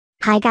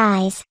Hi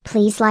guys,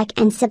 please like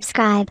and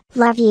subscribe.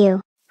 Love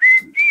you.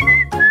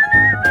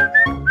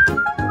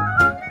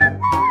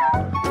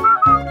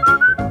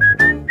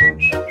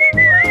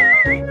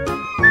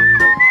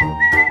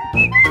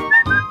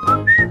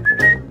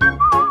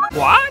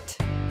 What?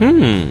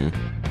 Okay,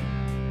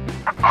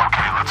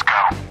 let's go.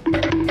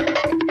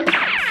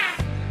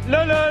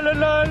 La la la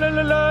la la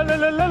la la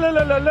la la la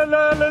la la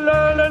la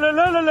la.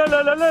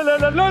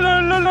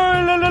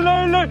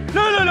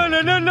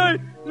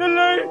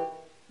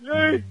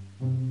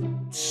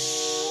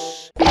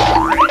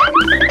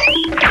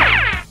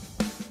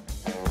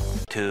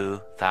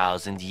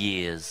 2,000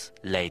 years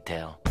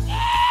later.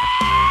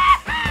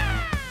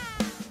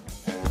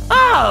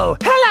 Oh,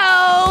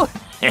 hello!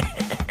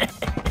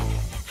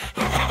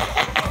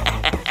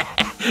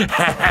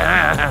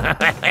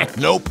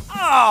 Nope.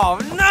 Oh,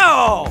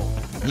 no!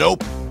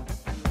 Nope.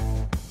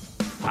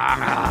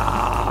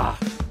 Ah.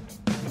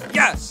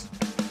 Yes!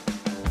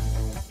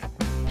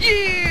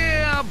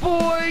 Yeah,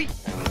 boy!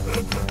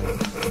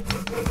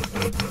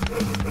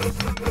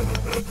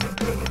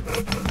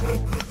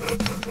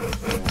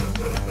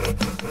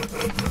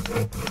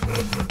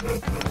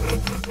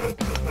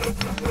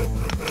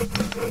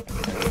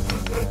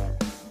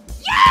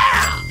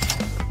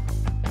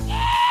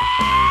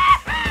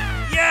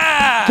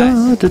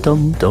 Da da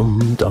dum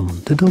dum dum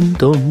da dum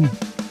dum.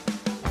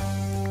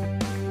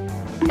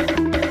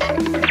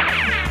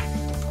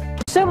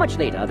 So much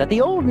later that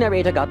the old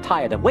narrator got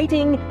tired of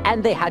waiting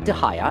and they had to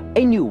hire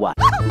a new one.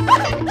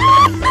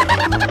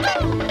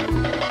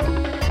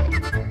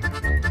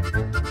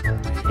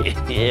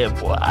 Yeah,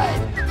 boy.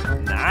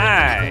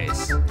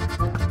 Nice!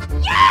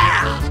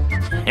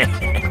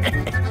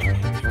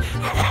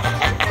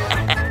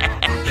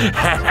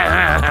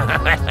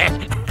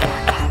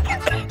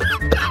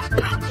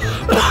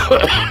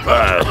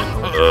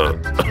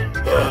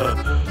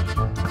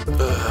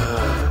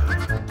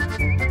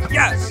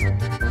 Yes!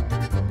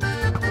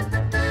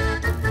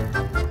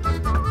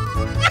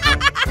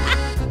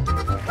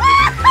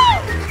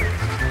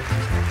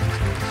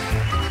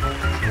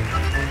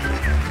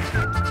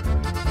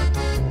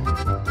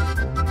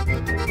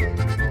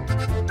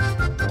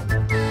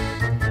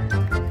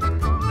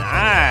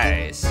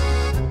 Nice!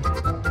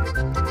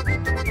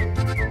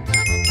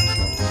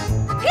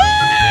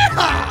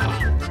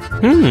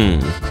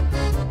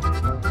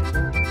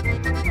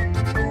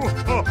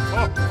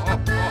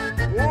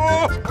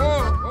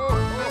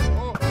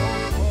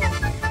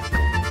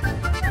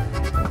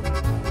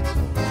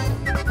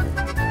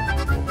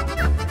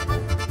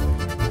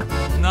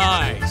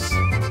 Nice!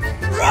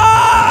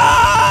 Run!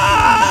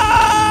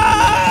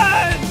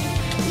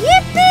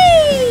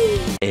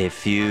 Yippee! A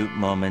few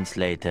moments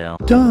later.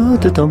 Da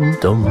da dum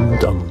dum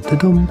dum da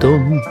dum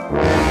dum.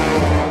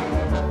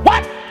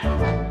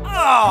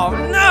 Oh,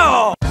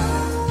 no!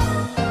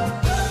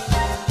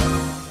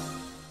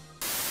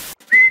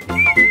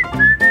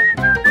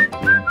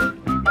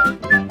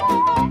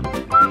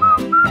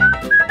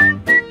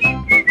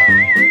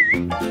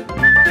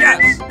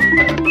 Yes!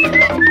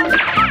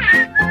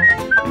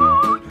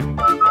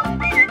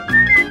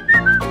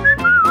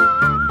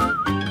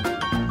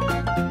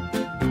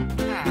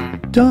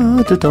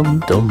 Da da dum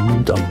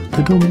dum dum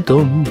da dum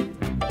dum.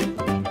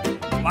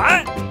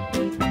 What?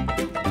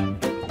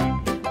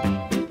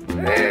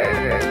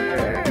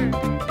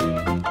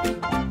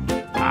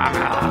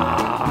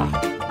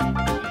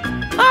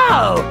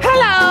 Oh,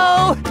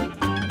 hello!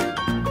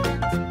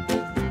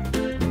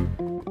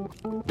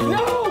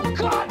 No!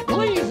 God,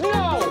 please,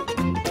 no!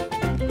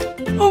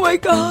 Oh my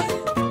god!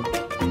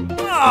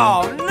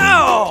 Oh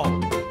no!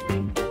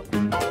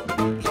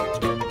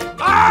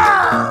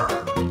 Arr!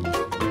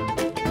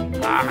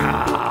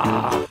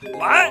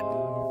 What?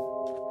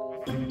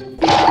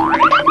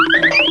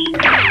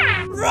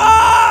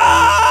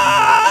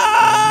 Run!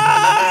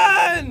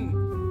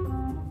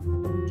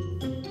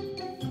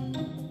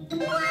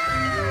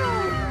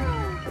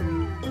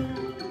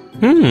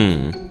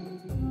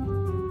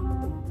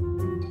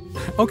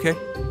 Okay.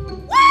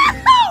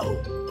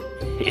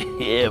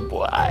 Yeah,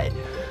 boy.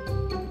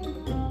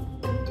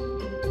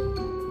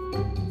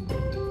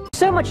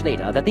 So much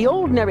later that the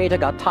old narrator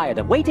got tired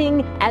of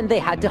waiting and they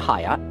had to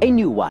hire a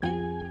new one.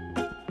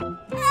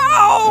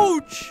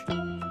 Ouch!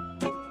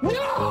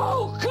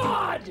 No,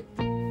 God!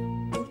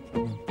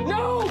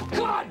 No,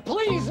 God,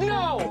 please,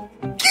 no!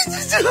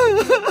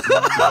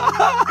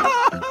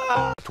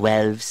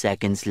 12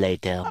 seconds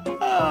later.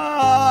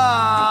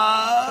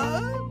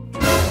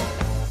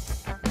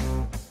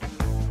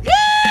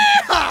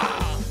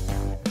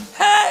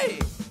 Hey!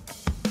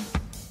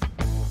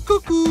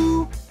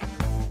 Cuckoo!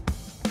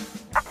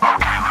 Okay,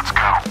 let's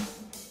go.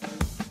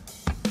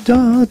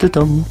 Da da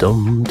dum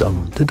dum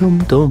dum da dum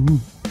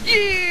dum.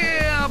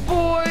 Yeah,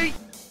 boy!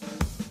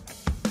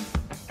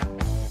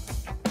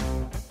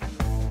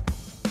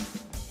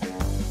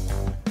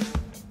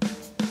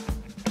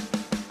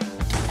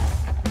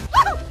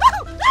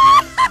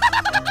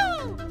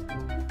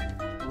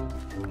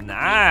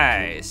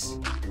 Nice!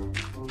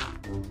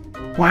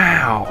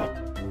 Wow.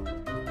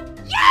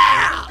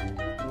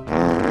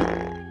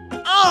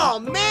 Oh,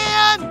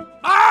 man!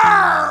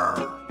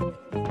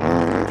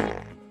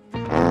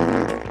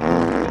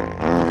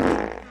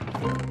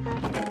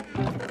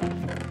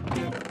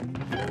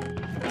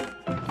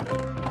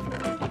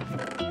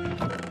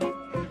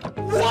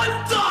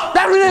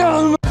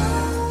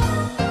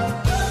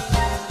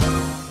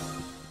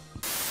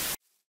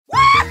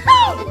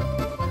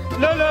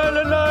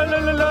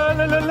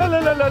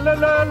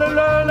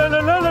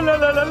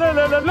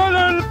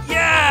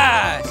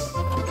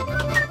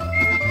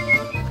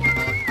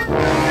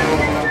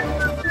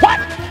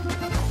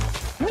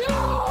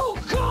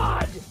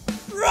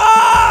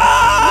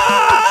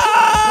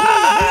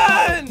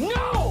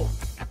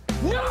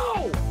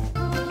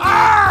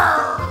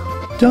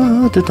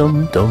 da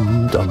dum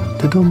dum dum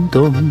da dum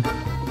dum.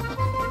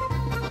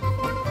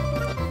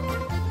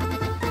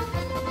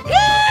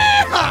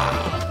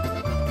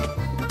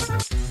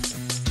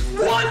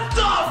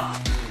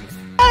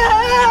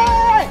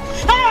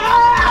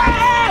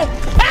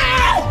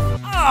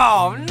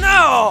 Oh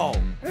no!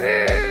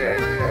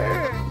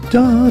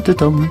 Da da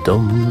dum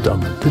dum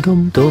dum da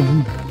dum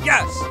dum.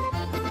 Yes!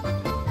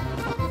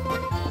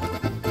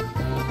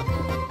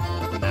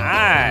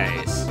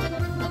 Nice!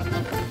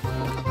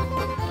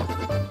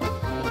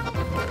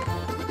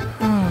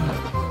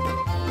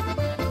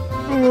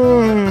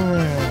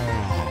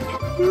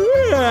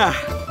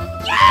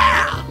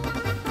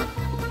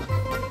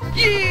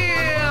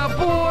 Yeah,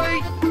 boy!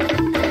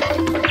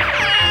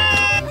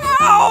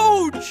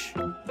 Ouch!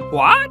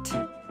 What?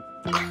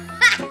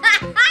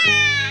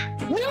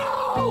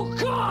 No,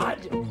 God!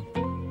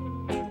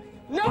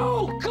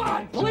 No,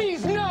 God,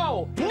 please,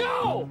 no!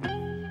 No!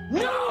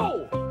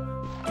 No!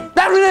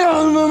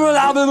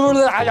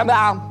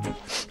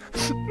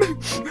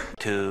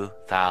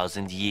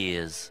 2,000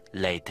 years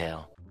later.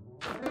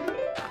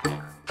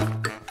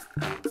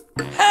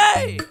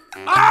 Hey!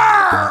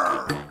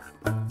 Arr!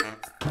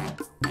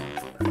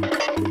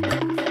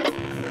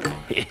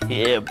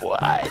 Yeah,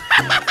 boy.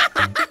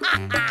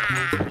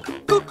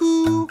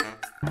 Cuckoo!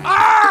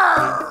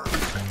 Arr!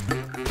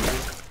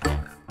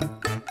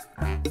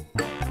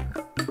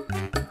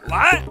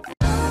 What?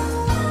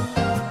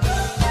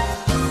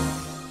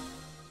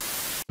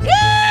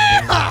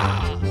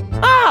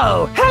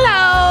 Oh,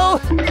 hello!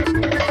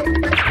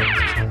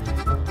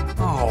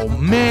 Oh,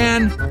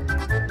 man.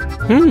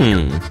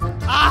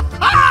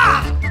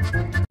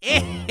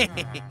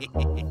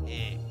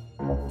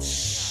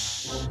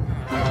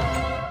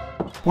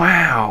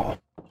 Wow.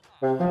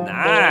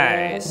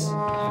 Nice.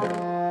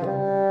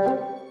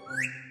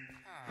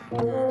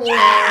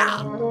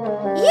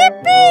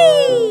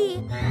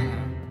 Yippee!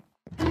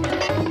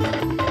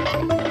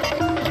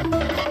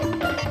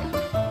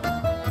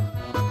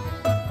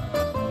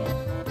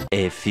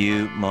 A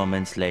few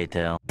moments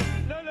later.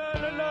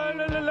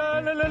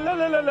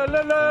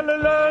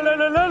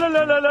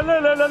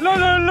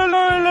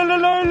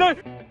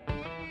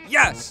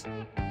 Yes.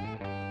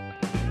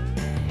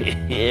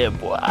 Yeah,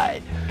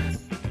 boy.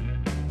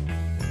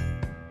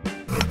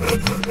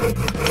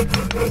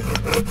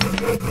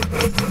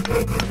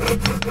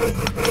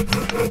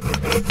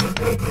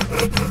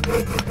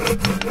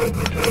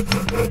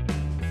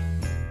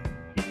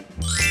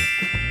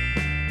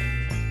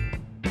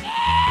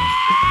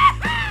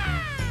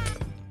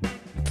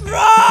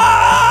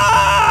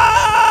 Run!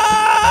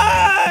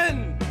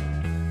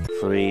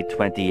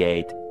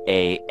 3:28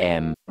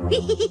 a.m.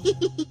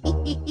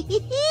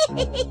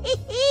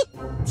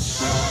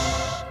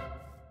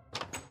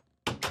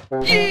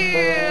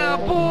 Yeah,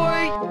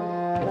 boy.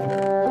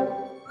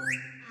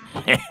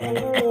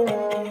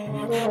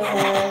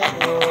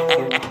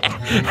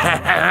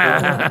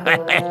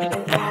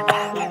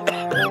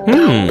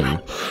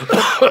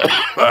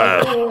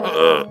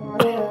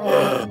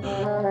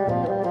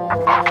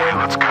 Okay,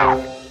 let's go.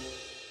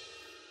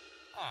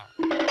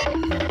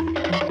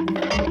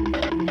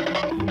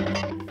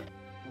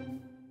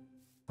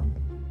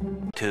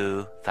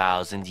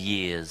 2,000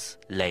 years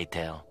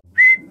later.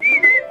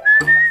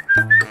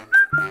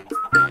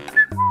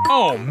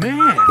 Oh,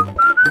 man.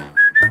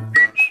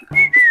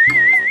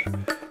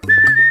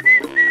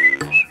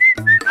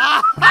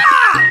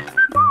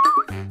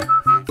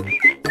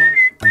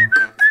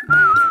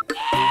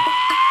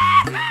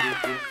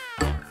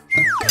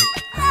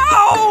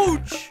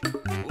 Ouch!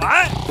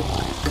 What?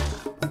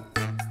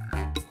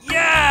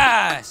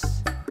 Yes!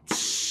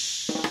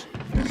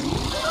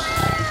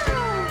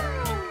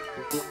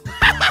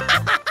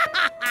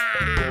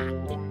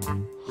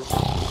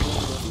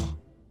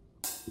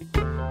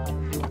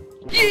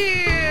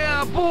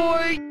 Yeah,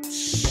 boy!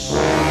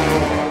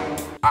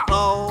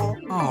 Uh-oh.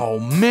 Oh,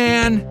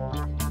 man.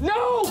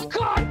 No,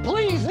 God,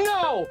 please,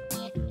 no!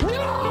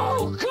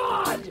 No,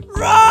 God!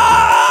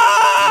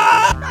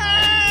 Run!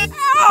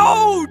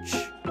 Ouch!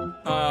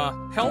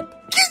 Help?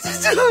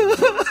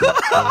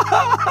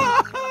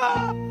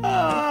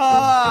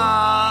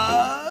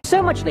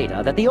 So much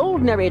later that the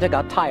old narrator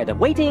got tired of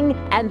waiting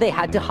and they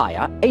had to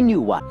hire a new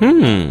one.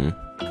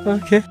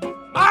 Okay.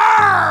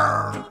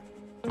 Arr!